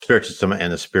Spiritism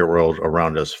and the Spirit World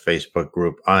Around Us Facebook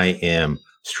group. I am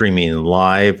streaming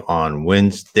live on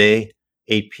Wednesday,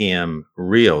 8 p.m.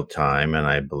 real time, and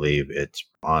I believe it's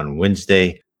on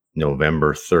Wednesday,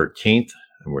 November 13th.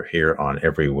 And we're here on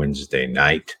every Wednesday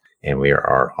night, and we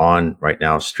are on right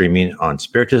now streaming on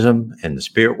Spiritism and the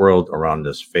Spirit World Around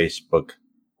Us Facebook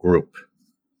group.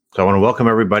 So I want to welcome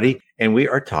everybody, and we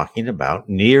are talking about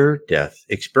near-death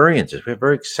experiences. We have a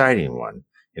very exciting one.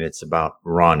 And it's about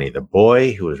Ronnie, the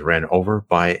boy who was ran over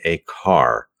by a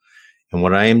car. And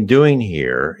what I am doing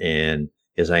here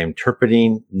is I am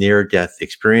interpreting near-death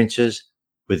experiences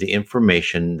with the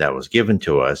information that was given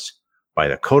to us by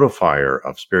the codifier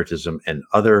of Spiritism and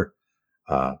other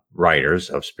writers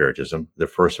of Spiritism. The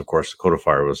first, of course, the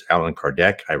codifier was Allan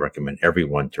Kardec. I recommend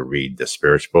everyone to read the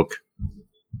Spirits book.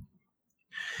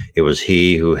 It was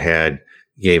he who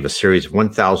gave a series of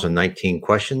 1,019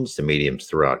 questions to mediums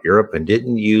throughout Europe and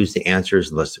didn't use the answers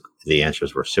unless the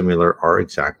answers were similar or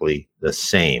exactly the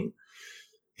same.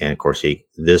 And of course,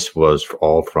 this was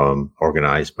all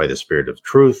organized by the Spirit of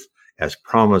Truth as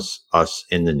promised us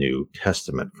in the New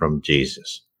Testament from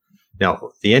Jesus.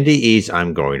 Now, the NDEs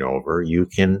I'm going over, you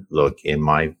can look in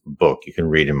my book, you can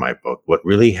read in my book what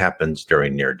really happens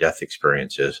during near-death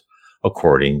experiences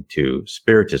according to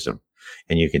Spiritism.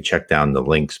 And you can check down the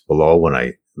links below when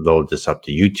I load this up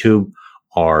to YouTube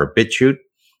or BitChute.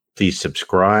 Please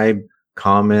subscribe,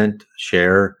 comment,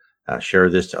 share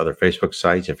this to other Facebook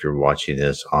sites if you're watching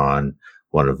this on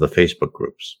one of the Facebook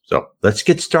groups. So let's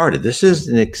get started. This is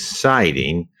an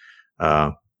exciting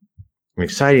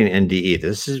NDE.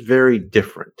 This is very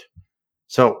different.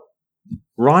 So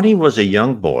Ronnie was a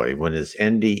young boy when his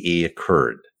NDE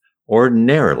occurred.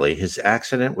 Ordinarily, his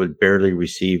accident would barely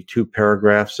receive 2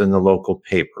 paragraphs in the local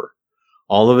paper.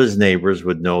 All of his neighbors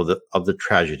would know of the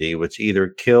tragedy which either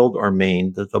killed or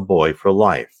maimed the boy for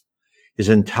life. His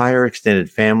entire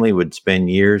extended family would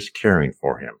spend years caring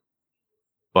for him.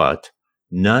 But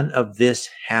none of this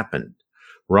happened.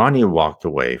 Ronnie walked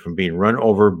away from being run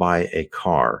over by a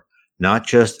car, not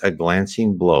just a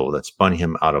glancing blow that spun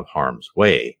him out of harm's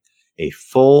way, a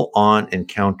full-on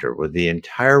encounter with the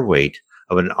entire weight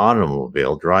of an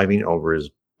automobile driving over his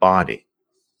body.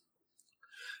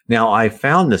 Now, I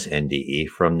found this NDE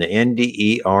from the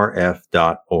NDERF.org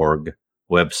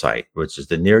website, which is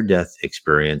the Near Death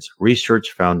Experience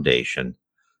Research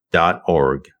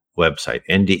Foundation.org website,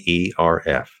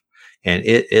 NDERF. And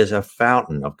it is a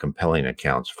fountain of compelling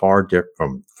accounts, far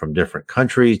from different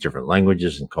countries, different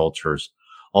languages and cultures,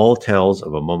 all tales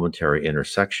of a momentary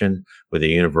intersection with a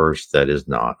universe that is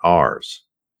not ours.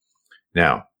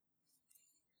 Now,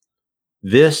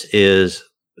 this is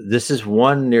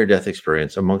one near-death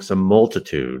experience amongst a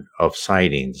multitude of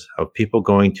sightings of people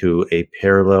going to a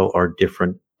parallel or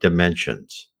different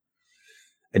dimensions.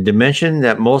 A dimension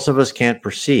that most of us can't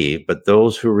perceive, but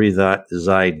those who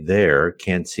reside there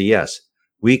can see us.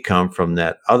 We come from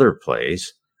that other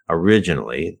place,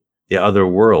 originally, the other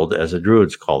world, as the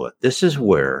Druids call it. This is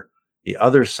where the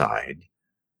other side,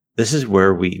 this is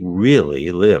where we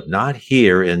really live, not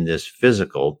here in this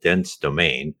physical, dense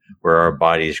domain where our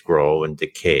bodies grow and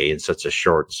decay in such a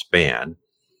short span,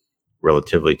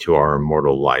 relatively to our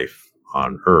immortal life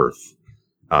on Earth,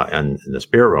 and in the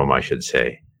spirit realm, I should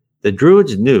say. The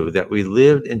Druids knew that we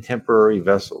lived in temporary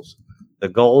vessels. The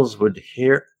Gauls would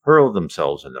hurl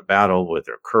themselves into battle with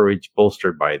their courage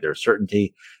bolstered by their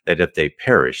certainty that if they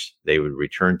perished, they would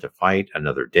return to fight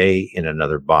another day in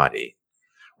another body.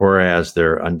 Whereas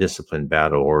their undisciplined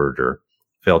battle order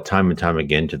fell time and time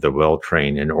again to the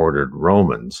well-trained and ordered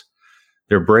Romans,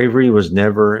 their bravery was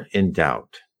never in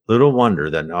doubt. Little wonder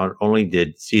that not only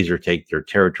did Caesar take their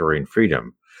territory and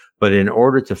freedom, but in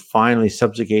order to finally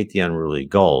subjugate the unruly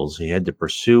Gauls, he had to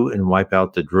pursue and wipe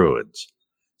out the Druids,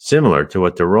 similar to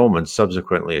what the Romans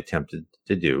subsequently attempted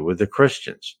to do with the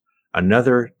Christians,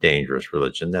 another dangerous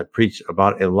religion that preached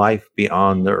about a life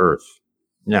beyond the earth.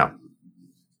 Now,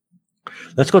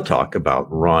 let's go talk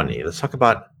about Ronnie. Let's talk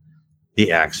about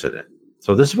the accident.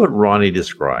 So this is what Ronnie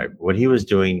described, what he was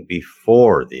doing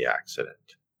before the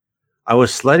accident. I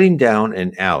was sledding down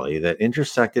an alley that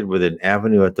intersected with an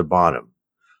avenue at the bottom.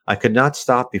 I could not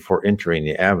stop before entering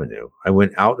the avenue. I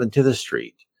went out into the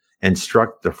street and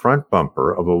struck the front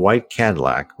bumper of a white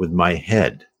Cadillac with my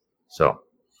head. So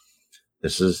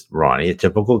this is Ronnie, a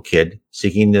typical kid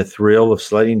seeking the thrill of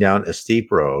sledding down a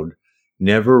steep road,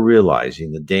 never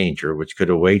realizing the danger which could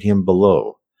await him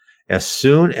below. As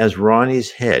soon as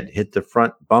Ronnie's head hit the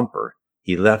front bumper,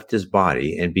 he left his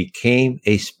body and became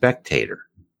a spectator.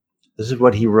 This is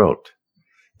what he wrote.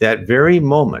 That very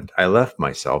moment, I left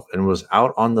myself and was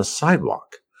out on the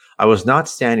sidewalk. I was not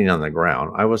standing on the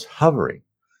ground. I was hovering.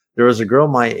 There was a girl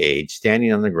my age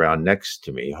standing on the ground next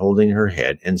to me, holding her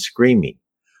head and screaming.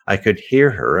 I could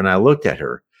hear her, and I looked at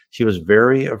her. She was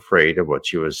very afraid of what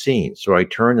she was seeing, so I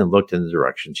turned and looked in the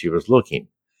direction she was looking.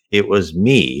 It was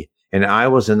me, and I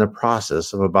was in the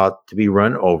process of about to be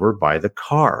run over by the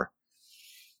car.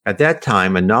 At that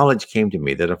time, a knowledge came to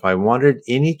me that if I wanted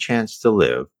any chance to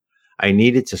live, I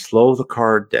needed to slow the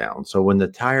car down, so when the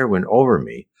tire went over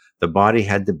me, the body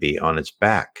had to be on its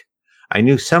back. I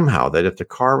knew somehow that if the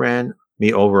car ran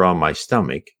me over on my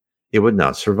stomach, it would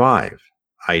not survive.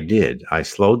 I did. I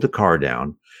slowed the car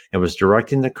down and was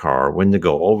directing the car when to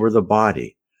go over the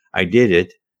body. I did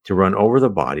it to run over the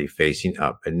body facing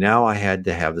up, and now I had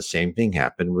to have the same thing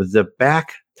happen with the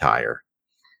back tire.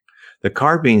 The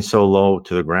car being so low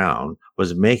to the ground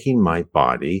was making my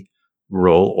body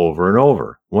roll over and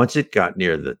over. Once it got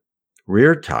near the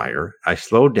rear tire, I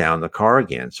slowed down the car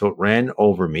again so it ran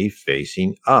over me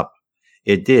facing up.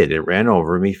 It did. It ran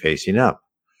over me facing up.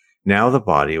 Now the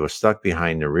body was stuck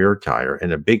behind the rear tire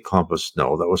in a big clump of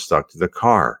snow that was stuck to the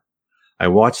car. I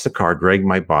watched the car drag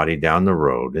my body down the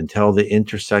road until they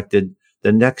intersected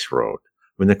the next road.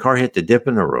 When the car hit the dip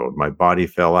in the road, my body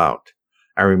fell out.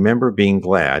 I remember being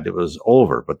glad it was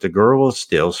over, but the girl was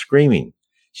still screaming.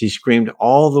 She screamed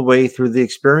all the way through the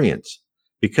experience.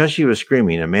 Because she was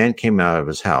screaming, a man came out of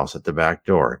his house at the back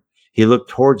door. He looked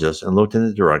towards us and looked in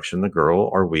the direction the girl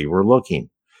or we were looking.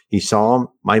 He saw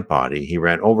my body. He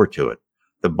ran over to it.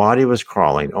 The body was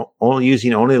crawling,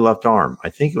 using only the left arm. I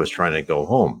think it was trying to go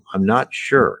home. I'm not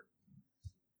sure.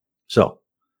 So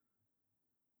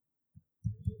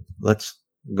let's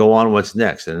go on what's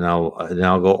next, and I'll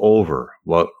go over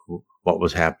what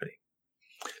was happening.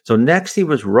 So next, he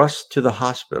was rushed to the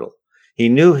hospital. He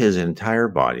knew his entire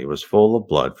body was full of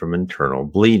blood from internal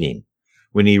bleeding.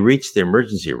 When he reached the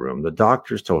emergency room, the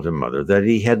doctors told his mother that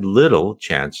he had little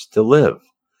chance to live.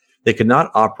 They could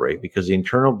not operate because the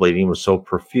internal bleeding was so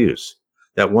profuse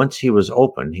that once he was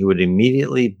open, he would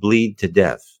immediately bleed to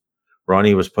death.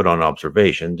 Ronnie was put on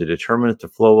observation to determine if the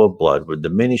flow of blood would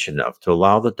diminish enough to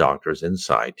allow the doctors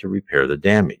inside to repair the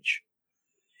damage.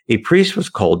 A priest was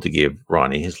called to give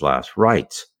Ronnie his last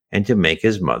rites and to make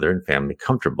his mother and family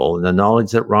comfortable in the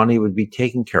knowledge that Ronnie would be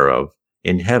taken care of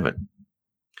in heaven.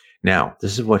 Now,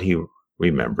 this is what he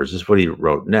remembers. This is what he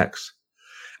wrote next.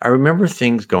 I remember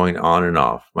things going on and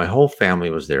off. My whole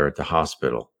family was there at the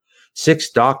hospital.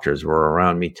 6 doctors were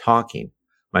around me talking.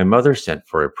 My mother sent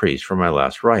for a priest for my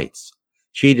last rites.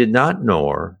 She did not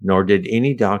know, nor did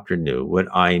any doctor knew what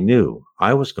I knew.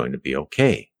 I was going to be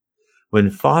okay. When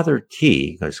Father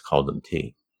T, I just called him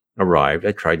T, arrived,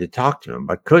 I tried to talk to him,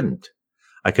 but couldn't.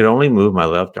 I could only move my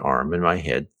left arm and my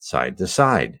head side to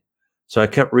side. So I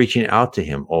kept reaching out to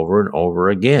him over and over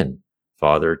again.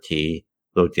 Father T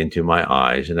looked into my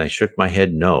eyes, and I shook my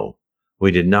head no.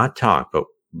 We did not talk,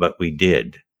 but we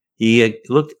did. He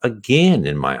looked again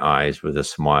in my eyes with a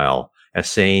smile, as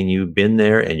saying, "You've been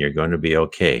there and you're going to be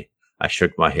okay." I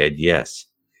shook my head yes.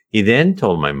 He then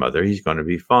told my mother he's going to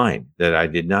be fine, that I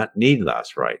did not need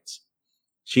last rites.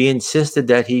 She insisted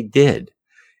that he did.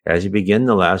 As he began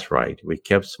the last rite, we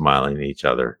kept smiling at each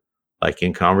other, like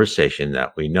in conversation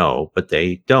that we know, but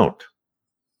they don't.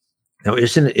 Now,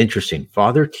 isn't it interesting?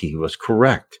 Father T was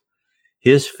correct.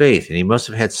 His faith, and he must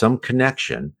have had some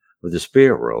connection with the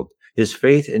spirit world, his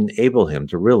faith enabled him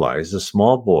to realize the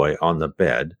small boy on the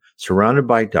bed, surrounded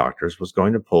by doctors, was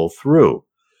going to pull through.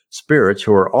 Spirits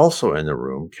who were also in the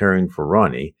room caring for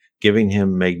Ronnie, giving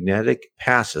him magnetic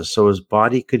passes so his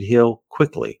body could heal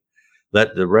quickly,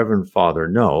 let the Reverend Father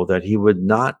know that he would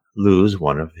not lose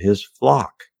one of his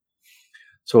flock.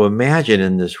 So imagine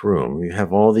in this room, you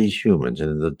have all these humans,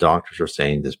 and the doctors are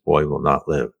saying this boy will not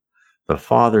live. The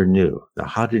father knew. Now,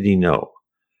 how did he know?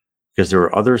 Because there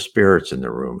were other spirits in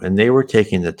the room, and they were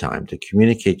taking the time to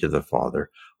communicate to the father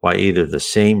why either the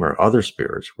same or other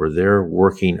spirits were there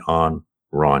working on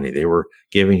Ronnie. They were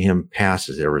giving him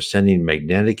passes. They were sending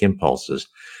magnetic impulses,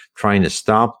 trying to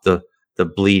stop the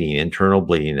bleeding, internal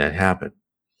bleeding that happened.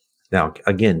 Now,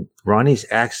 again, Ronnie's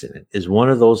accident is one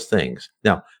of those things.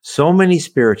 Now, so many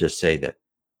spiritists say that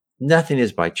nothing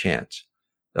is by chance.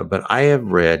 But I have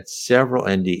read several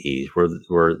NDEs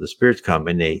where the spirits come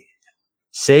and they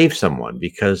save someone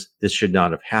because this should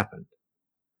not have happened.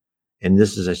 And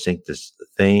this is, I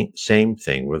think, same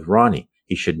thing with Ronnie.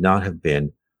 He should not have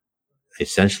been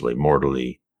essentially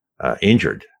mortally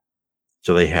injured.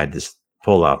 So they had to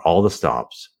pull out all the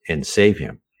stops and save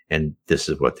him. And this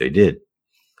is what they did.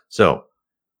 So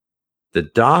the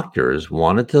doctors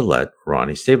wanted to let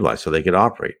Ronnie stabilize so they could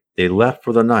operate. They left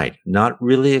for the night, not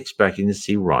really expecting to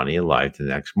see Ronnie alive the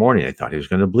next morning. They thought he was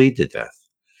going to bleed to death.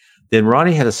 Then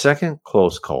Ronnie had a second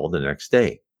close call the next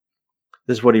day.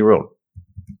 This is what he wrote.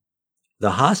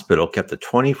 The hospital kept a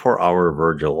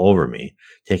 24-hour vigil over me,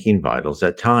 taking vitals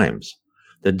at times.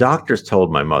 The doctors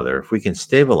told my mother, if we can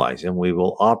stabilize him, we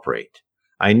will operate.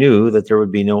 I knew that there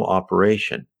would be no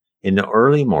operation. In the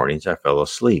early mornings, I fell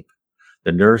asleep.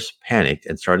 The nurse panicked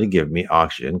and started giving me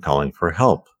oxygen, calling for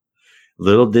help.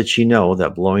 Little did she know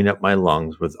that blowing up my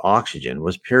lungs with oxygen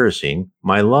was piercing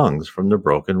my lungs from the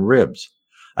broken ribs.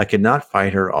 I could not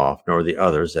fight her off, nor the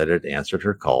others that had answered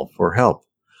her call for help.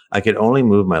 I could only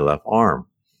move my left arm.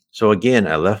 So again,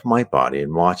 I left my body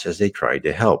and watched as they tried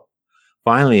to help.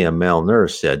 Finally, a male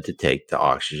nurse said to take the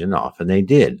oxygen off, and they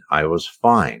did. I was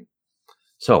fine.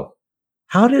 So,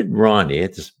 how did Ronnie,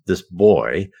 this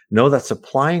boy, know that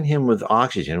supplying him with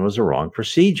oxygen was the wrong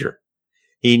procedure?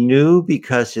 He knew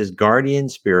because his guardian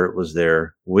spirit was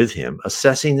there with him,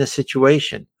 assessing the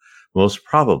situation. Most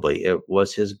probably, it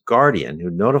was his guardian who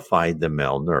notified the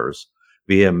male nurse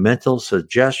via mental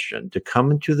suggestion to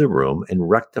come into the room and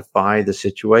rectify the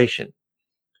situation.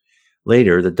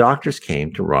 Later, the doctors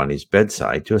came to Ronnie's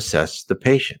bedside to assess the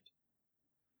patient.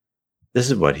 This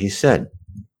is what he said.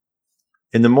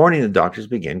 In the morning, the doctors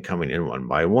began coming in one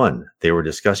by one. They were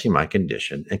discussing my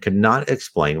condition and could not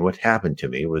explain what happened to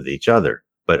me with each other,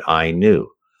 but I knew.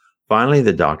 Finally,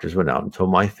 the doctors went out and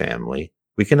told my family,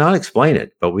 we cannot explain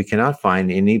it, but we cannot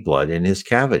find any blood in his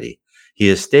cavity. He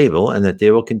is stable and that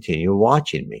they will continue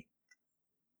watching me.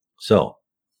 So,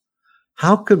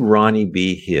 how could Ronnie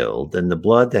be healed and the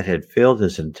blood that had filled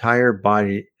his entire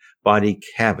body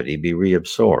cavity be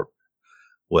reabsorbed?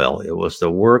 Well, it was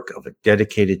the work of a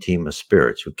dedicated team of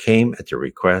spirits who came at the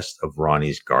request of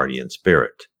Ronnie's guardian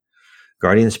spirit.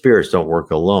 Guardian spirits don't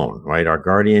work alone, right? Our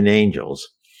guardian angels,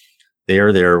 they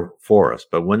are there for us.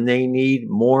 But when they need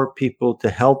more people to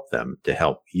help them, to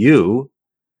help you,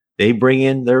 they bring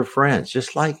in their friends,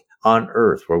 just like on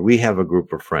Earth, where we have a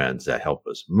group of friends that help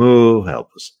us move,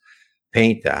 help us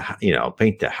paint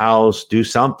the house, do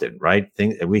something, right?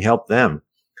 And we help them.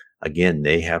 Again,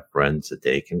 they have friends that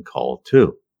they can call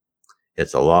too.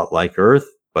 It's a lot like Earth,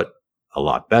 but a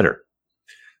lot better.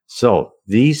 So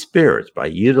these spirits, by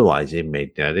utilizing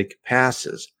magnetic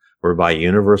passes, whereby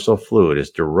universal fluid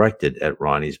is directed at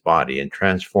Ronnie's body and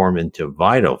transformed into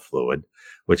vital fluid,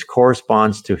 which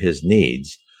corresponds to his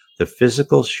needs, the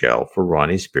physical shell for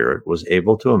Ronnie's spirit was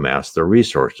able to amass the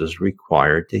resources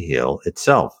required to heal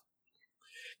itself.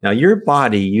 Now, your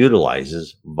body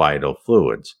utilizes vital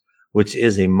fluids, which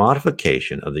is a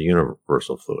modification of the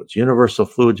universal fluids. Universal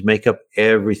fluids make up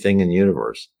everything in the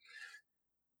universe.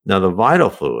 Now, the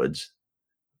vital fluids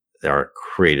are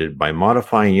created by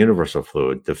modifying universal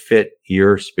fluid to fit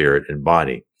your spirit and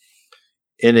body.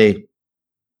 In a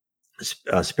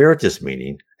spiritist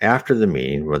meeting, after the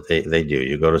meeting, what they do,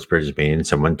 you go to a spiritist meeting and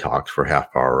someone talks for a half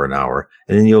hour or an hour,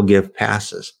 and then you'll give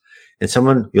passes.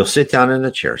 And you'll sit down in a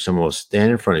chair, someone will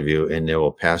stand in front of you and they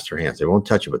will pass their hands. They won't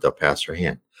touch you, but they'll pass their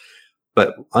hand.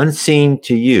 But unseen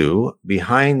to you,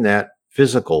 behind that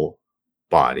physical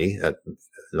body,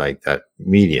 that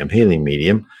healing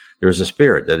medium, there's a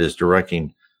spirit that is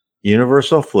directing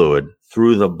universal fluid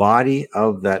through the body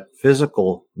of that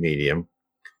physical medium.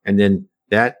 And then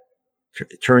that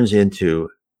turns into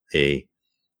a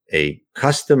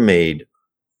custom-made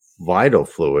vital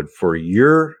fluid for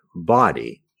your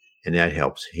body. And that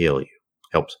helps heal you,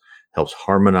 helps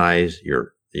harmonize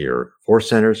your four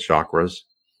centers, chakras,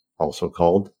 also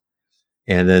called.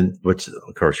 And then, which,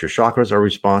 of course, your chakras are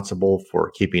responsible for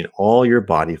keeping all your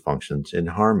body functions in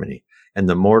harmony. And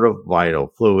the more vital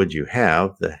fluid you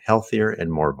have, the healthier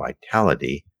and more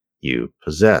vitality you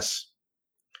possess.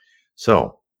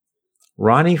 So,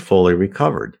 Ronnie fully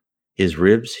recovered. His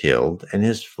ribs healed and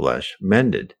his flesh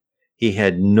mended. He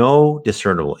had no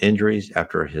discernible injuries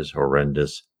after his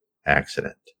horrendous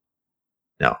accident.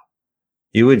 Now,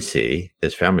 you would see,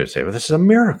 his family would say, well, this is a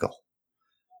miracle.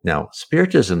 Now,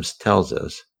 Spiritism tells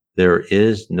us there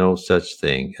is no such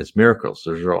thing as miracles.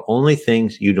 There are only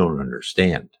things you don't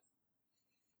understand.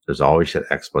 There's always an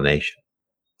explanation.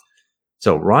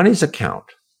 So Ronnie's account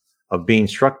of being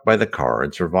struck by the car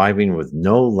and surviving with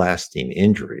no lasting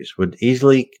injuries would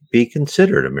easily be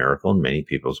considered a miracle in many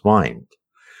people's minds.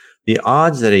 The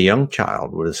odds that a young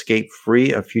child would escape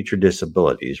free of future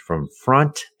disabilities from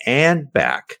front and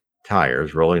back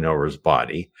tires rolling over his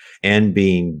body and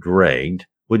being dragged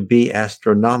would be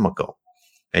astronomical.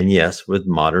 And yes, with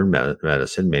modern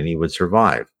medicine, many would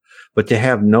survive. But to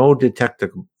have no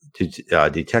detectable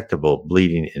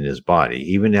bleeding in his body,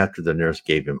 even after the nurse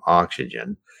gave him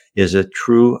oxygen, is a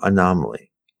true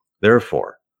anomaly.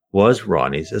 Therefore, was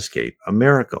Ronnie's escape a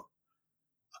miracle?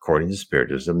 According to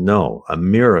Spiritism, no. A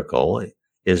miracle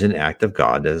is an act of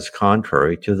God that is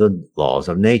contrary to the laws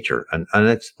of nature, an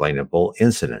unexplainable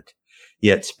incident.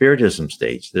 Yet Spiritism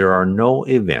states there are no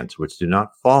events which do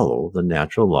not follow the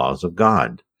natural laws of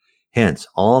God. Hence,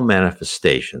 all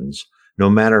manifestations, no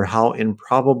matter how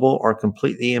improbable or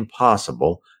completely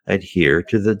impossible, adhere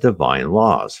to the divine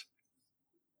laws.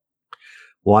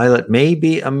 While it may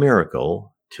be a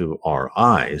miracle to our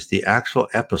eyes, the actual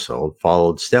episode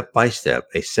followed step by step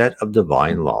a set of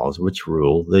divine laws which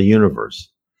rule the universe.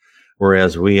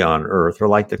 Whereas we on Earth are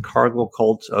like the cargo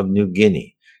cults of New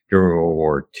Guinea. During World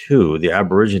War II, the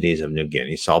Aborigines of New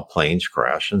Guinea saw planes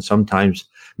crash and sometimes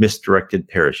misdirected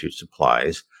parachute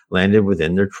supplies landed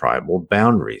within their tribal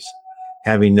boundaries.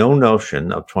 Having no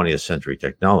notion of 20th century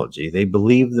technology, they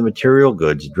believed the material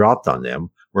goods dropped on them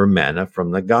were manna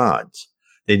from the gods.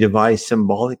 They devised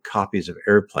symbolic copies of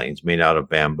airplanes made out of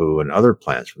bamboo and other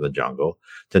plants from the jungle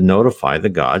to notify the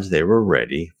gods they were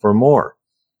ready for more.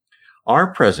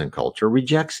 Our present culture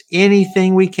rejects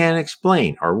anything we can't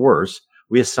explain, or worse,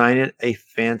 we assign it a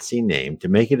fancy name to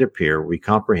make it appear we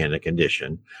comprehend a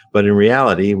condition, but in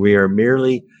reality, we are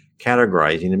merely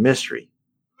categorizing a mystery.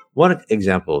 One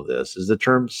example of this is the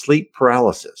term sleep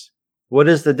paralysis. What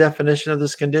is the definition of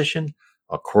this condition?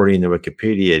 According to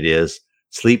Wikipedia, it is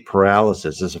sleep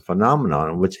paralysis is a phenomenon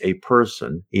in which a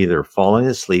person, either falling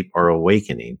asleep or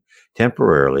awakening,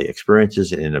 temporarily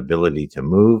experiences an inability to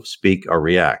move, speak, or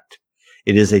react.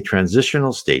 It is a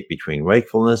transitional state between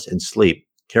wakefulness and sleep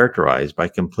characterized by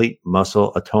complete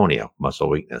muscle atonia, muscle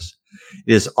weakness.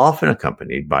 It is often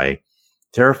accompanied by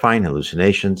terrifying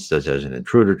hallucinations, such as an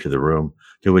intruder to the room,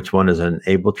 to which one is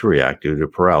unable to react due to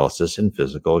paralysis in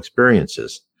physical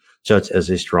experiences, such as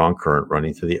a strong current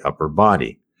running through the upper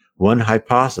body. One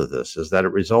hypothesis is that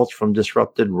it results from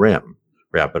disrupted REM,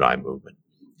 rapid eye movement,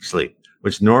 sleep,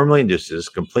 which normally induces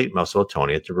complete muscle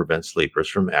atonia to prevent sleepers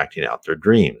from acting out their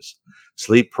dreams.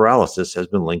 Sleep paralysis has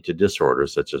been linked to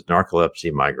disorders such as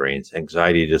narcolepsy, migraines,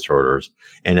 anxiety disorders,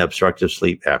 and obstructive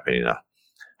sleep apnea.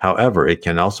 However, it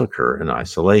can also occur in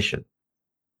isolation.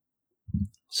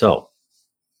 So,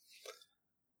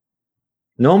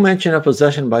 no mention of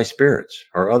possession by spirits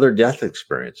or other death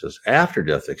experiences, after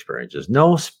death experiences,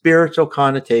 no spiritual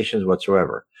connotations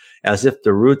whatsoever, as if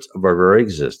the roots of our very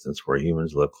existence, where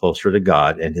humans live closer to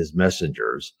God and his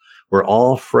messengers, were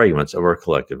all fragments of our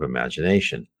collective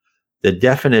imagination. The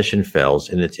definition fails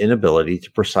in its inability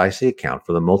to precisely account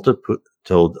for the multitude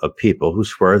of people who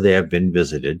swear they have been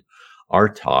visited or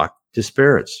talk to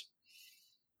spirits.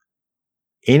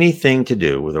 Anything to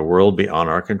do with a world beyond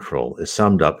our control is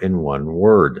summed up in one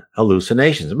word: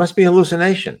 hallucinations. It must be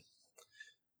hallucination.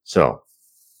 So,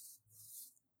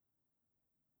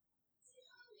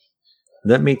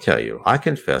 let me tell you, I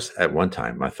confess at one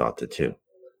time I thought that too.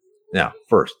 Now,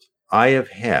 first, I have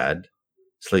had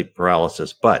sleep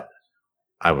paralysis, but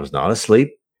I was not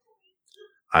asleep.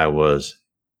 I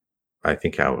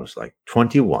think I was like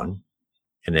 21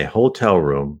 in a hotel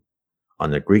room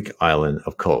on the Greek island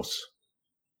of Kos.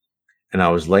 And I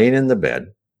was laying in the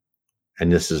bed,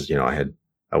 and this is,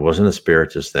 I wasn't a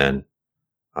spiritist then.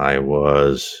 I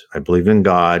believed in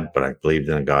God, but I believed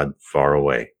in a God far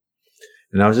away.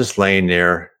 And I was just laying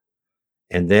there,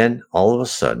 and then all of a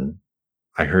sudden,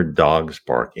 I heard dogs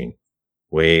barking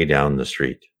way down the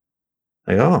street.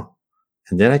 Like, oh,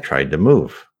 and then I tried to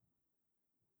move.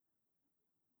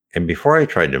 And before I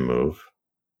tried to move,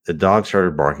 the dogs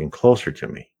started barking closer to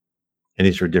me. And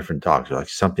these were different dogs, like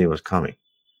something was coming.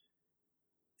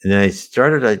 And then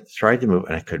I tried to move,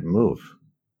 and I couldn't move.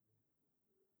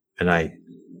 And I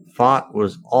fought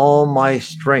was all my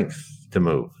strength to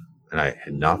move. And I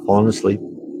had not fallen asleep.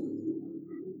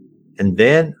 And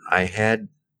then I had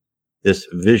this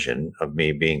vision of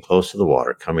me being close to the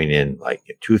water, coming in like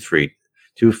 2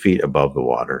 feet above the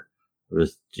water. It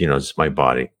was, just my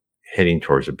body heading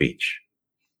towards a beach.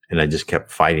 And I just kept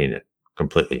fighting it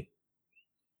completely.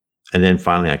 And then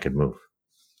finally I could move.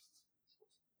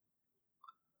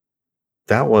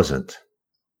 That wasn't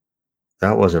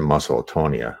muscle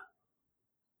atonia.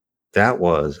 That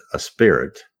was a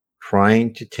spirit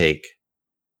trying to take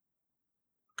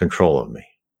control of me,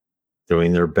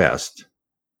 doing their best,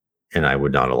 and I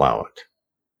would not allow it.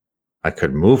 I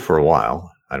could move for a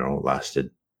while. I don't know, it lasted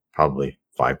probably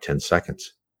 5-10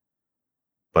 seconds,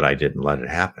 but I didn't let it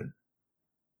happen.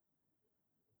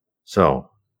 So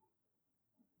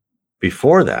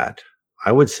before that,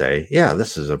 I would say, yeah,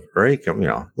 this is a very,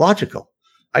 logical.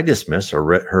 I dismiss or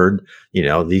heard,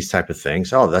 these type of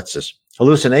things. Oh, that's just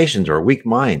hallucinations or weak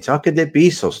minds. How could they be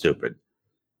so stupid?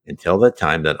 Until the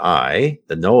time that I,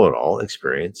 the know-it-all,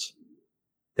 experience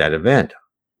that event.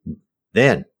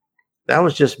 Then, that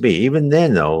was just me. Even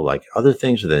then, though, like other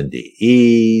things with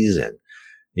NDEs and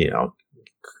you know,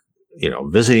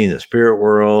 visiting the spirit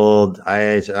world.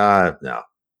 I said, no,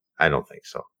 I don't think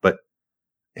so.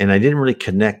 And I didn't really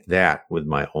connect that with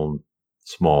my own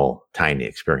small, tiny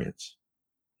experience.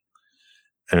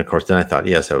 And of course, then I thought,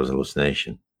 yes, that was a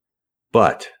hallucination.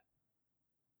 But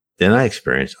then I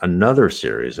experienced another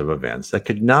series of events that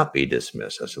could not be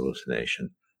dismissed as hallucination.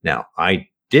 Now, I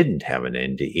didn't have an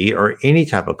NDE or any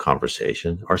type of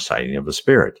conversation or sighting of a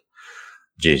spirit.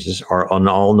 Jesus, or an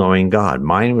all-knowing God.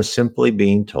 Mine was simply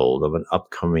being told of an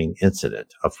upcoming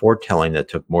incident, a foretelling that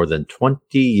took more than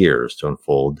 20 years to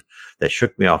unfold, that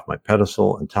shook me off my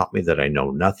pedestal and taught me that I know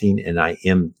nothing and I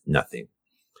am nothing.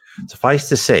 Suffice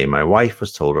to say, my wife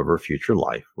was told of her future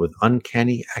life with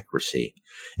uncanny accuracy,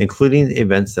 including the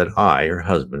events that I, her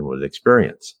husband, would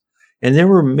experience. And there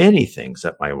were many things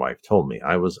that my wife told me.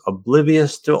 I was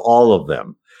oblivious to all of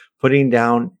them, putting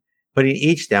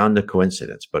each down to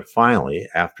coincidence. But finally,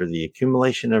 after the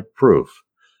accumulation of proof,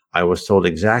 I was told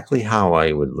exactly how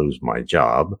I would lose my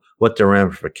job, what the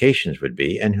ramifications would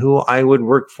be, and who I would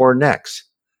work for next.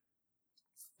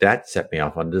 That set me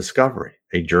off on discovery,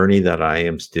 a journey that I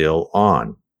am still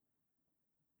on.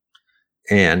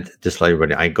 And just like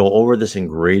everybody, I go over this in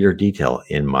greater detail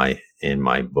in my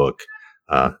book,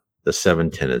 The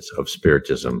 7 Tenets of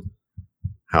Spiritism,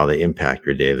 how they impact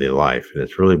your daily life. And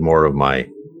it's really more of my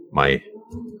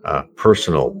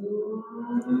personal,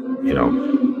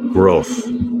 growth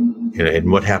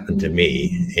in what happened to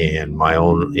me and my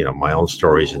own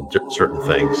stories and certain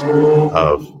things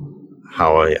of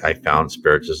how I found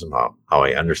Spiritism, how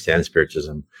I understand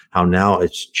Spiritism, how now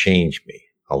it's changed me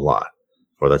a lot.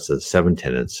 Well, that's the 7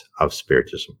 tenets of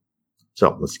Spiritism.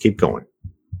 So let's keep going.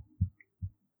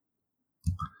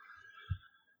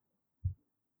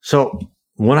 So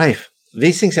when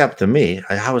these things happened to me,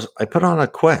 I put on a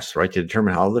quest, right, to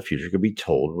determine how the future could be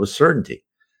told with certainty.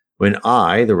 When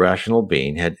I, the rational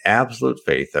being, had absolute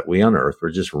faith that we on Earth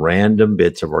were just random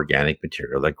bits of organic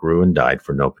material that grew and died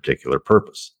for no particular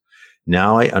purpose.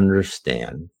 Now I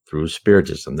understand through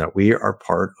Spiritism that we are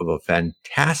part of a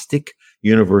fantastic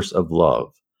universe of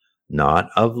love, not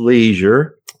of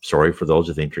leisure. Sorry for those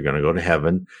who think you're going to go to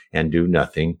heaven and do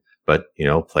nothing but,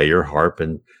 play your harp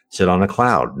and sit on a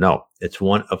cloud. No, it's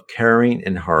one of caring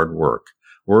and hard work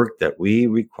that we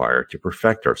require to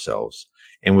perfect ourselves.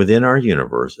 And within our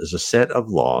universe is a set of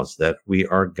laws that we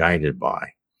are guided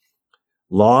by.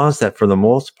 Laws that, for the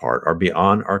most part, are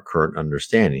beyond our current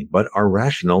understanding, but are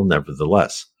rational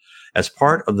nevertheless. As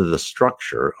part of the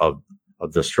structure of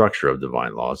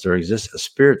divine laws, there exists a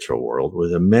spiritual world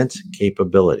with immense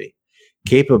capability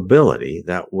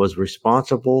that was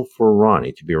responsible for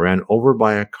Ronnie to be ran over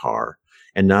by a car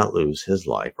and not lose his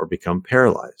life or become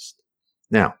paralyzed.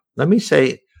 Now, let me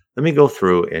go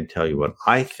through and tell you what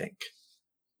I think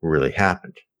really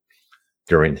happened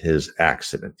during his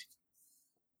accident.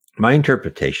 My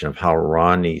interpretation of how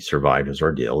Ronnie survived his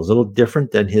ordeal is a little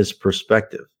different than his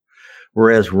perspective.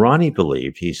 Whereas Ronnie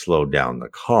believed he slowed down the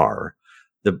car,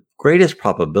 the greatest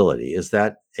probability is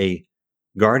that a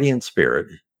guardian spirit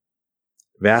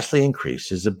vastly increased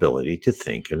his ability to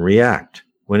think and react.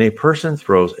 When a person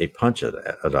throws a punch at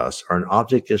us or an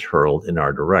object is hurled in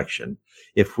our direction,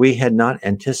 if we had not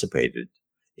anticipated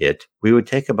it, we would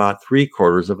take about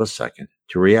 3/4 of a second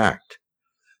to react.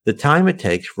 The time it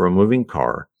takes for a moving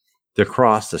car to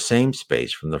cross the same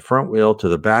space from the front wheel to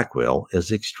the back wheel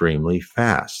is extremely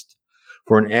fast.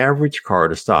 For an average car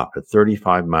to stop at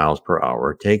 35 miles per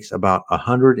hour, it takes about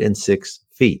 106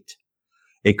 feet.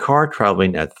 A car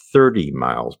traveling at 30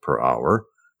 miles per hour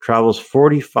travels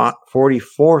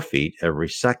 44 feet every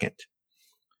second.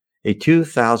 A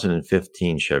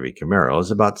 2015 Chevy Camaro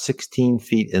is about 16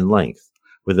 feet in length,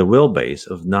 with a wheelbase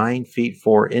of 9 feet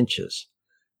 4 inches.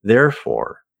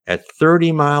 Therefore, at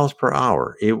 30 miles per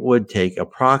hour, it would take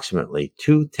approximately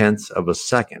 0.2 of a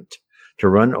second to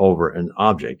run over an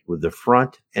object with the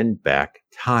front and back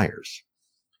tires.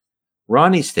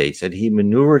 Ronnie states that he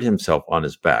maneuvered himself on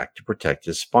his back to protect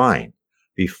his spine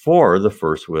before the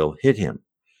first wheel hit him.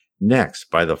 Next,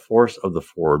 by the force of the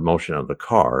forward motion of the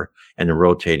car and the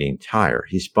rotating tire,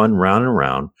 he spun round and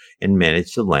round and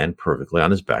managed to land perfectly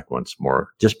on his back once more,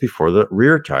 just before the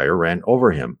rear tire ran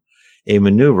over him, a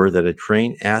maneuver that a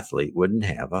trained athlete wouldn't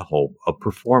have a hope of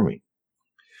performing.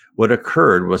 What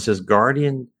occurred was his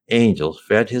guardian angels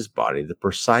fed his body the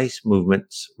precise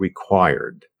movements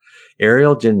required.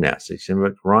 Aerial gymnastics in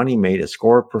which Ronnie made a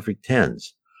score of perfect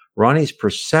tens. Ronnie's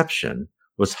perception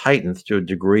was heightened to a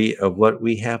degree of what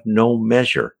we have no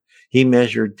measure. He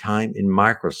measured time in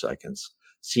microseconds,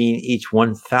 seeing each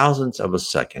 1,000th of a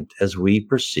second as we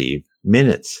perceive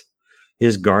minutes.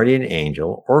 His guardian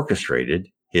angel orchestrated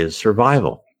his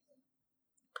survival.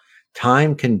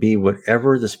 Time can be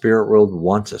whatever the spirit world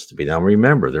wants us to be. Now,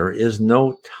 remember, there is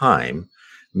no time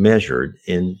measured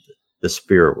in the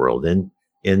spirit world,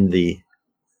 in the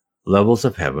levels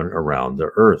of heaven around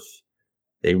the earth.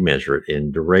 They measure it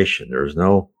in duration. There's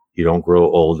no, you don't grow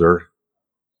older.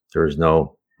 There's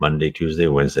no Monday, Tuesday,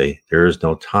 Wednesday. There is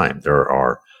no time. There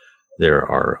are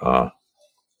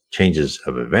changes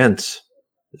of events.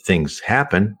 Things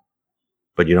happen,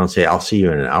 but you don't say, I'll see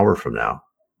you in an hour from now.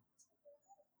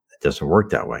 It doesn't work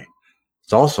that way.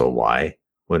 It's also why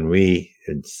when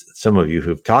some of you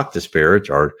who've talked to spirits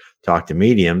or talked to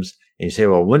mediums, and you say,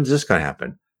 well, when's this going to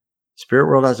happen? Spirit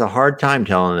world has a hard time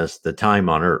telling us the time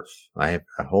on earth. I have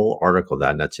a whole article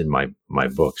that, and that's in my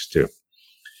books too.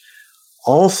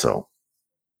 Also,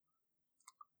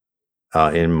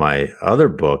 in my other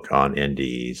book on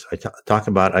NDEs, I talk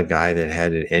about a guy that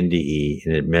had an NDE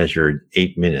and it measured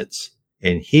 8 minutes,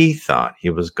 and he thought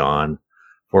he was gone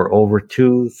for over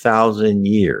 2,000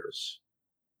 years.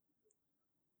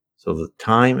 So the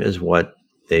time is what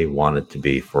they want it to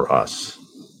be for us.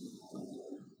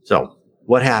 So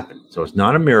what happened? So it's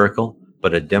not a miracle,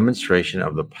 but a demonstration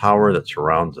of the power that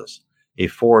surrounds us, a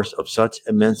force of such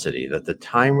immensity that the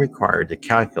time required to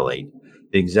calculate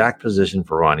the exact position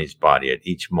for Ronnie's body at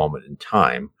each moment in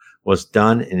time was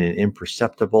done in an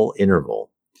imperceptible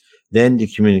interval. Then to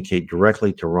communicate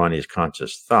directly to Ronnie's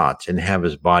conscious thoughts and have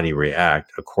his body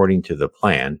react according to the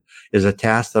plan is a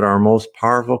task that our most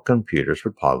powerful computers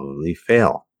would probably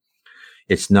fail.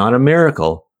 It's not a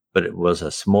miracle, but it was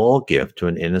a small gift to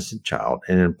an innocent child,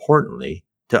 and importantly,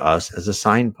 to us as a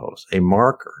signpost, a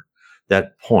marker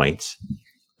that points,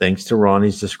 thanks to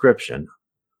Ronnie's description,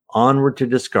 onward to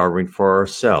discovering for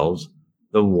ourselves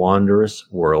the wondrous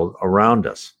world around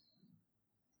us,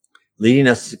 leading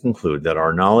us to conclude that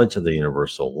our knowledge of the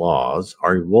universal laws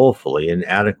are woefully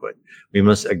inadequate. We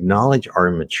must acknowledge our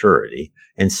immaturity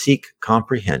and seek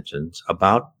comprehensions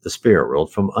about the spirit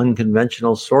world from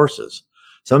unconventional sources.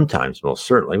 Sometimes, most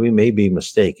certainly, we may be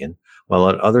mistaken, while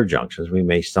at other junctions we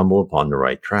may stumble upon the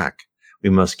right track.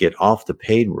 We must get off the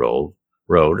paved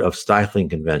road of stifling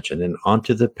convention and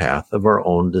onto the path of our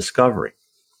own discovery.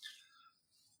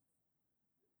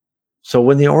 So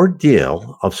when the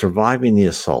ordeal of surviving the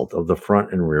assault of the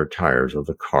front and rear tires of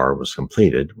the car was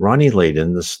completed, Ronnie laid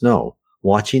in the snow,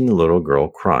 watching the little girl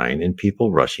crying and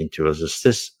people rushing to his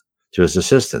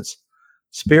assistance.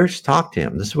 Spirits talked to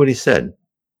him. This is what he said.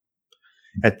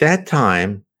 At that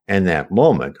time and that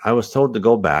moment, I was told to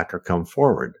go back or come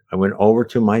forward. I went over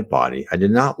to my body. I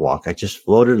did not walk. I just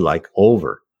floated like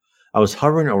over. I was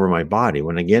hovering over my body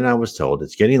when again I was told,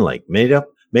 it's getting late.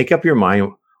 Make up your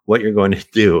mind what you're going to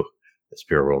do. The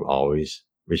spirit world always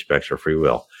respects our free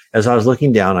will. As I was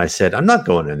looking down, I said, I'm not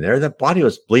going in there. That body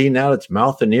was bleeding out its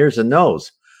mouth and ears and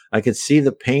nose. I could see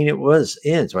the pain it was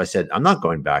in. So I said, I'm not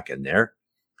going back in there.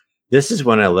 This is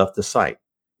when I left the site.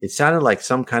 It sounded like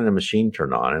some kind of machine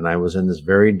turned on, and I was in this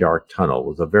very dark tunnel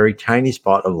with a very tiny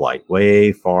spot of light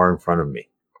way far in front of me.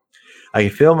 I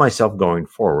could feel myself going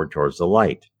forward towards the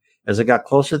light. As I got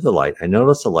closer to the light, I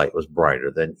noticed the light was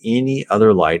brighter than any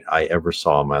other light I ever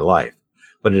saw in my life,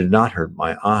 but it did not hurt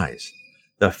my eyes.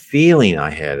 The feeling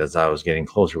I had as I was getting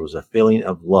closer was a feeling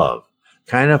of love,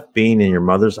 kind of being in your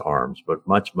mother's arms, but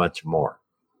much, much more.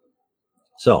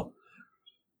 So,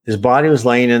 his body was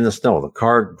laying in the snow. The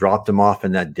car dropped him off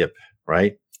in that dip,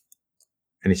 right?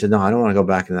 And he said, no, I don't want to go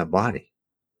back in that body.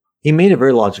 He made a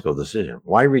very logical decision.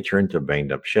 Why return to a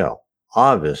banged up shell?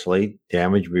 Obviously,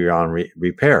 damage beyond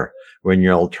repair, when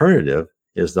your alternative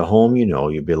is the home you know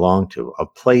you belong to, a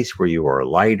place where you are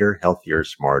lighter, healthier,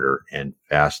 smarter, and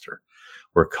faster,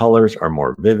 where colors are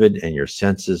more vivid and your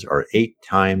senses are 8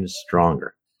 times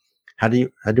stronger. How do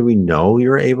we know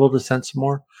you're able to sense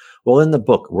more? Well, in the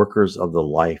book, Workers of the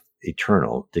Life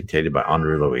Eternal, dictated by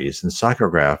Andre Louise and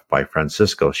psychographed by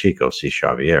Francisco Chico C.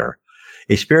 Xavier,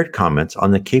 a spirit comments on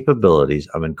the capabilities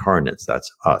of incarnates,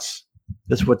 that's us.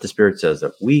 This is what the spirit says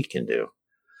that we can do.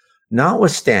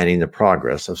 Notwithstanding the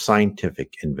progress of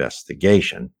scientific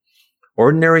investigation,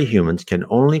 ordinary humans can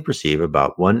only perceive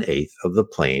about 1/8 of the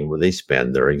plane where they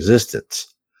spend their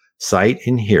existence. Sight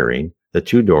and hearing, the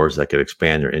 2 doors that could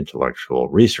expand their intellectual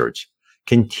research,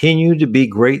 continue to be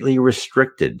greatly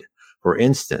restricted. For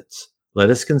instance, let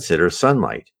us consider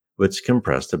sunlight, which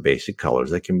compressed to basic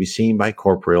colors that can be seen by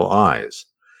corporeal eyes.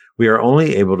 We are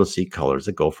only able to see colors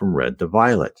that go from red to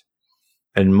violet.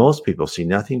 And most people see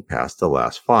nothing past the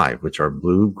last 5, which are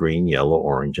blue, green, yellow,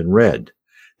 orange, and red.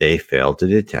 They fail to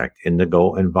detect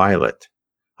indigo and violet.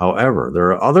 However, there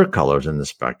are other colors in the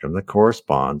spectrum that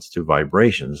corresponds to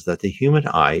vibrations that the human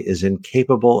eye is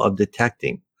incapable of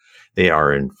detecting. They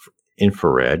are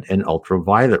infrared and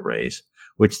ultraviolet rays,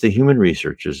 which the human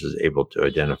researchers is able to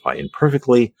identify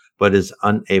imperfectly, but is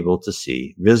unable to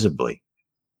see visibly.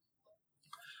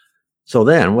 So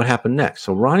then what happened next?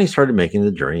 So Ronnie started making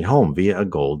the journey home via a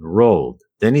gold road.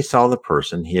 Then he saw the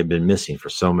person he had been missing for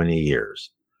so many years.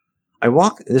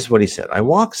 This is what he said. I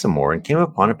walked some more and came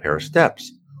upon a pair of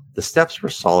steps. The steps were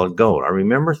solid gold. I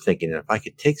remember thinking that if I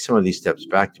could take some of these steps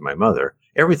back to my mother,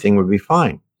 everything would be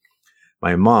fine.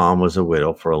 My mom was a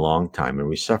widow for a long time, and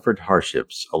we suffered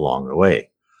hardships along the way.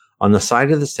 On the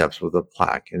side of the steps was a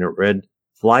plaque, and it read,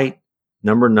 flight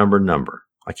number.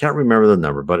 I can't remember the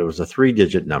number, but it was a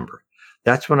 3-digit number.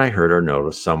 That's when I heard or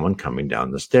noticed someone coming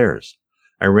down the stairs.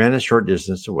 I ran a short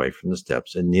distance away from the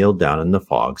steps and kneeled down in the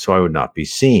fog so I would not be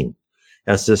seen.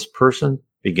 As this person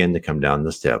began to come down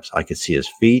the steps, I could see his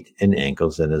feet and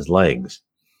ankles and his legs.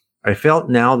 I felt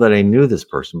now that I knew this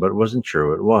person, but wasn't sure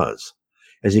who it was.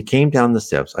 As he came down the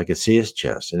steps, I could see his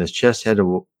chest, and his chest had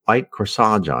a white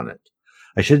corsage on it.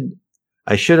 I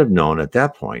should have known at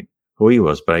that point who he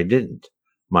was, but I didn't.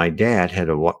 My dad had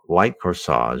a white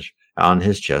corsage on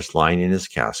his chest lying in his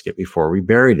casket before we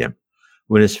buried him.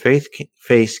 When his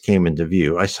face came into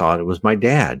view, I saw it was my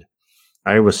dad.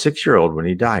 I was 6-year-old when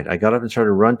he died. I got up and started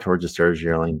to run towards the stairs,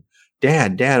 yelling,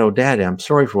 Dad, oh, Dad, I'm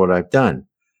sorry for what I've done.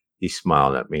 He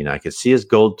smiled at me, and I could see his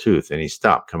gold tooth, and he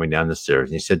stopped coming down the stairs,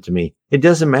 and he said to me, it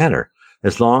doesn't matter,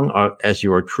 as long as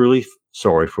you are truly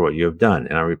sorry for what you have done.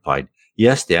 And I replied,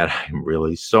 yes, Dad, I'm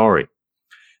really sorry.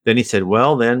 Then he said,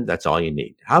 well, then that's all you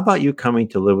need. How about you coming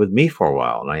to live with me for a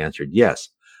while? And I answered, yes,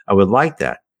 I would like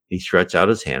that. He stretched out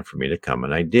his hand for me to come,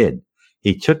 and I did.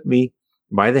 He took me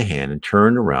by the hand and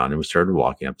turned around, and we started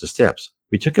walking up the steps.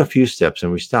 We took a few steps,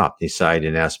 and we stopped. He sighed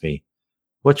and asked me,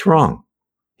 what's wrong?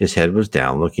 His head was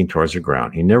down, looking towards the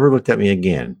ground. He never looked at me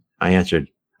again. I answered,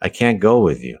 I can't go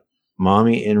with you.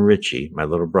 Mommy and Richie, my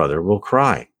little brother, will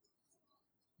cry.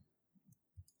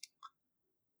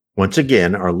 Once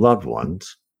again, our loved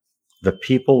ones, the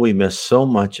people we miss so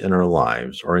much in our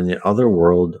lives, are in the other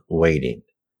world waiting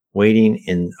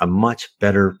in a much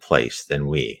better place than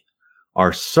we.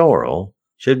 Our sorrow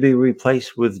should be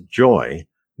replaced with joy,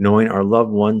 knowing our loved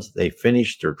ones, they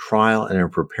finished their trial and are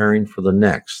preparing for the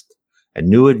next, a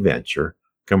new adventure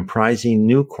comprising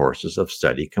new courses of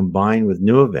study combined with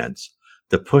new events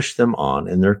to push them on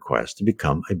in their quest to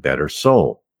become a better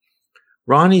soul.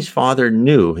 Ronnie's father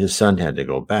knew his son had to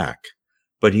go back,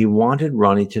 but he wanted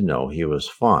Ronnie to know he was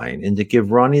fine and to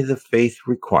give Ronnie the faith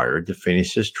required to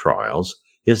finish his trials,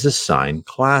 his assigned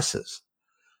classes.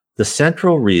 The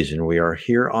central reason we are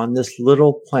here on this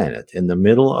little planet in the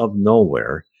middle of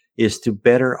nowhere is to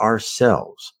better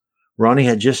ourselves. Ronnie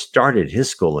had just started his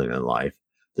schooling in life.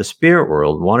 The spirit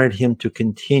world wanted him to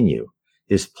continue.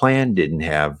 His plan didn't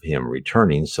have him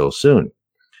returning so soon.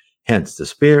 Hence, the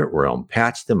spirit realm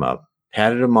patched him up,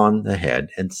 patted him on the head,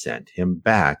 and sent him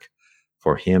back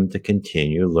for him to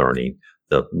continue learning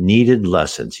the needed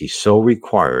lessons he so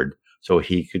required so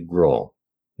he could grow.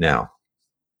 Now,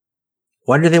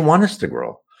 why do they want us to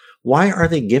grow? Why are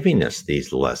they giving us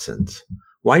these lessons?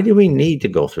 Why do we need to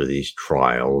go through these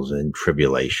trials and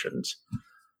tribulations?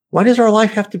 Why does our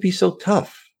life have to be so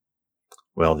tough?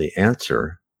 Well, the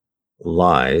answer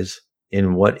lies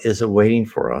in what is awaiting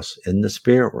for us in the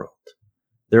spirit world.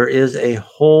 There is a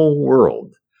whole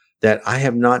world that I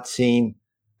have not seen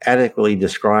adequately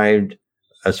described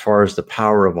as far as the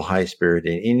power of a high spirit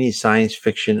in any science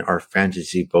fiction or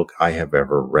fantasy book I have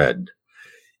ever read.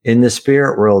 In the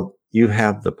spirit world, you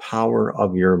have the power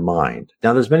of your mind.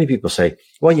 Now, there's many people say,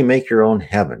 well, you make your own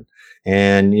heaven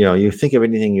and, you think of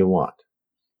anything you want.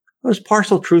 There's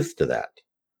partial truth to that.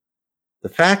 The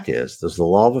fact is, there's the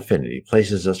law of affinity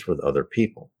places us with other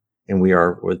people, and we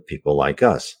are with people like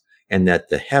us, and that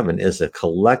the heaven is a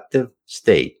collective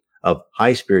state of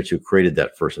high spirits who created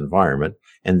that first environment,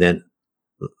 and then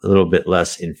a little bit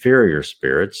less inferior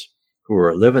spirits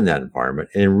who live in that environment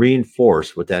and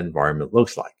reinforce what that environment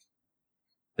looks like.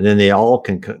 And then they all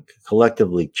can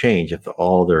collectively change if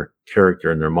all their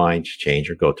character and their minds change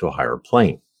or go to a higher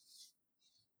plane.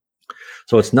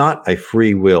 So it's not a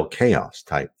free will chaos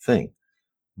type thing.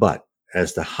 But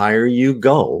as the higher you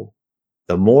go,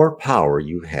 the more power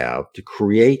you have to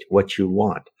create what you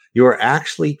want. You are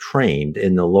actually trained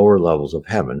in the lower levels of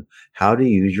heaven how to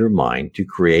use your mind to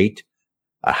create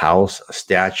a house, a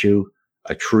statue,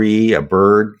 a tree, a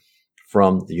bird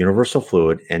from the universal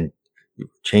fluid and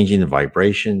changing the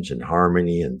vibrations and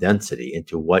harmony and density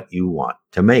into what you want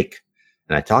to make.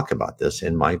 And I talk about this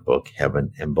in my book,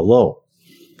 Heaven and Below.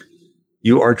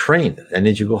 You are trained, and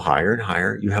as you go higher and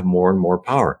higher, you have more and more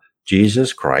power.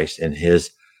 Jesus Christ and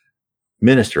his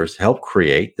ministers help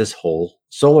create this whole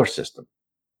solar system.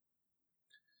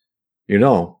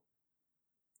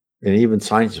 and even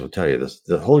scientists will tell you this,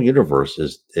 the whole universe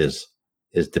is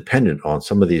dependent on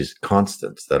some of these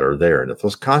constants that are there. And if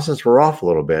those constants were off a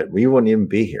little bit, we wouldn't even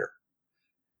be here.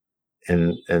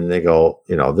 And they go,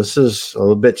 this is a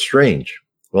little bit strange.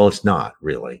 Well, it's not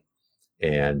really.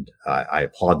 And I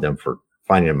applaud them for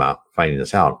finding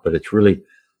this out. But it's really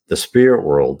the spirit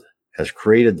world has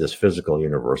created this physical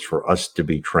universe for us to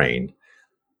be trained.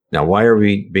 Now, why are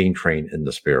we being trained in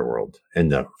the spirit world, in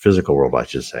the physical world, I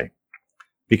should say?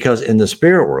 Because in the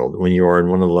spirit world, when you are in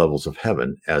one of the levels of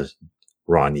heaven, as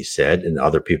Ronnie said, and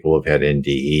other people have had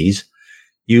NDEs,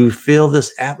 you feel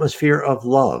this atmosphere of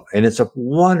love. And it's a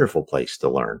wonderful place to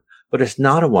learn, but it's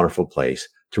not a wonderful place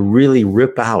to really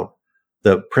rip out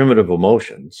the primitive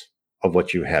emotions of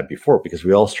what you had before, because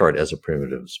we all start as a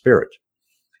primitive spirit.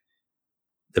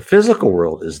 The physical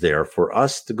world is there for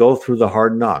us to go through the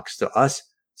hard knocks, to us.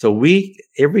 So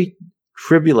every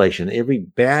tribulation, every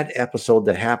bad episode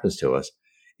that happens to us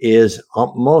is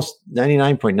almost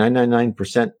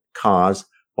 99.999% caused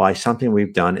by something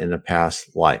we've done in a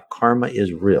past life. Karma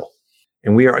is real.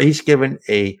 And we are each given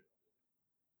a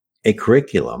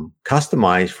curriculum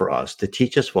customized for us to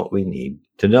teach us what we need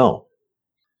to know.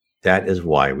 That is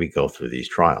why we go through these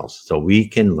trials, so we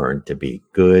can learn to be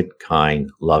good, kind,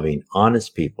 loving,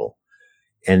 honest people.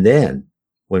 And then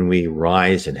when we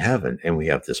rise in heaven and we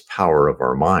have this power of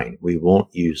our mind, we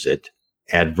won't use it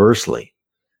adversely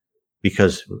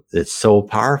because it's so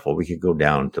powerful. We could go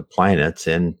down to planets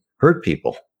and hurt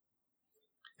people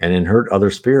and then hurt other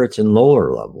spirits in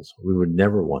lower levels. We would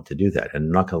never want to do that, and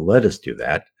I'm not going to let us do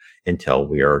that until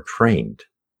we are trained.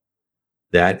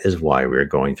 That is why we're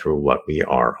going through what we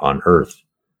are on Earth.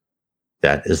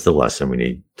 That is the lesson we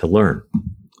need to learn.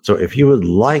 So if you would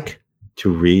like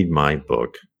to read my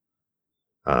book,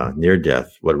 Near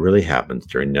Death, What Really Happens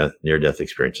During Near-Death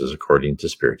Experiences According to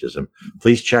Spiritism,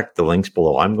 please check the links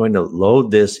below. I'm going to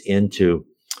load this into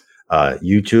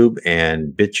YouTube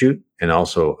and BitChute, and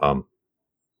also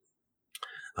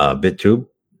BitTube.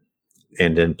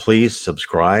 And then please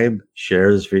subscribe,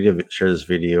 share this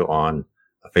video on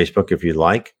Facebook if you'd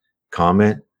like,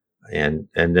 comment, and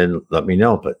then let me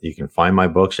know. But you can find my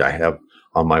books. I have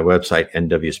on my website,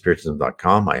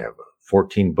 nwspiritism.com. I have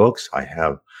 14 books. I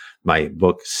have my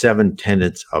book, 7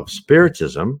 Tenets of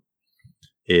Spiritism,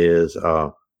 is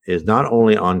not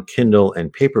only on Kindle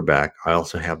and paperback, I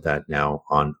also have that now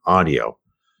on audio.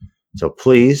 So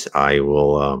please, I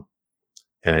will,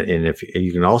 and if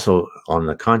you can also, on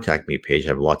the contact me page, I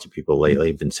have lots of people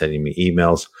lately been sending me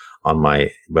emails on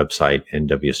my website,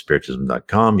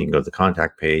 nwspiritism.com. You can go to the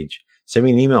contact page, send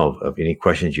me an email of any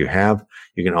questions you have.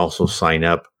 You can also sign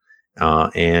up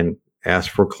and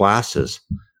ask for classes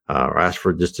or ask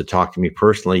for just to talk to me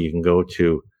personally. You can go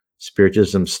to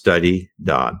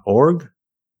spiritismstudy.org.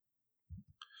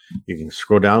 You can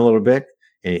scroll down a little bit,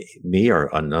 and me or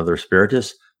another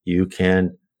spiritist, you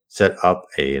can set up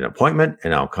an appointment,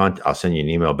 and I'll send you an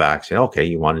email back saying, okay,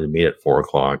 you wanted to meet at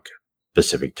 4:00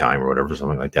 Pacific time or whatever,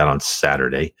 something like that on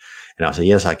Saturday. And I'll say,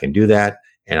 yes, I can do that.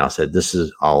 And I'll say,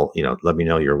 let me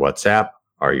know your WhatsApp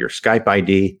or your Skype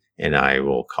ID, and I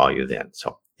will call you then.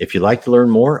 So if you'd like to learn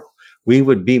more, we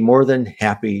would be more than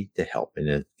happy to help. And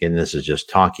again, this is just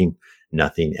talking,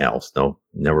 nothing else. No,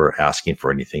 never asking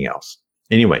for anything else.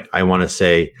 Anyway, I want to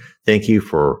say thank you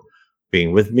for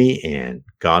being with me, and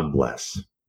God bless.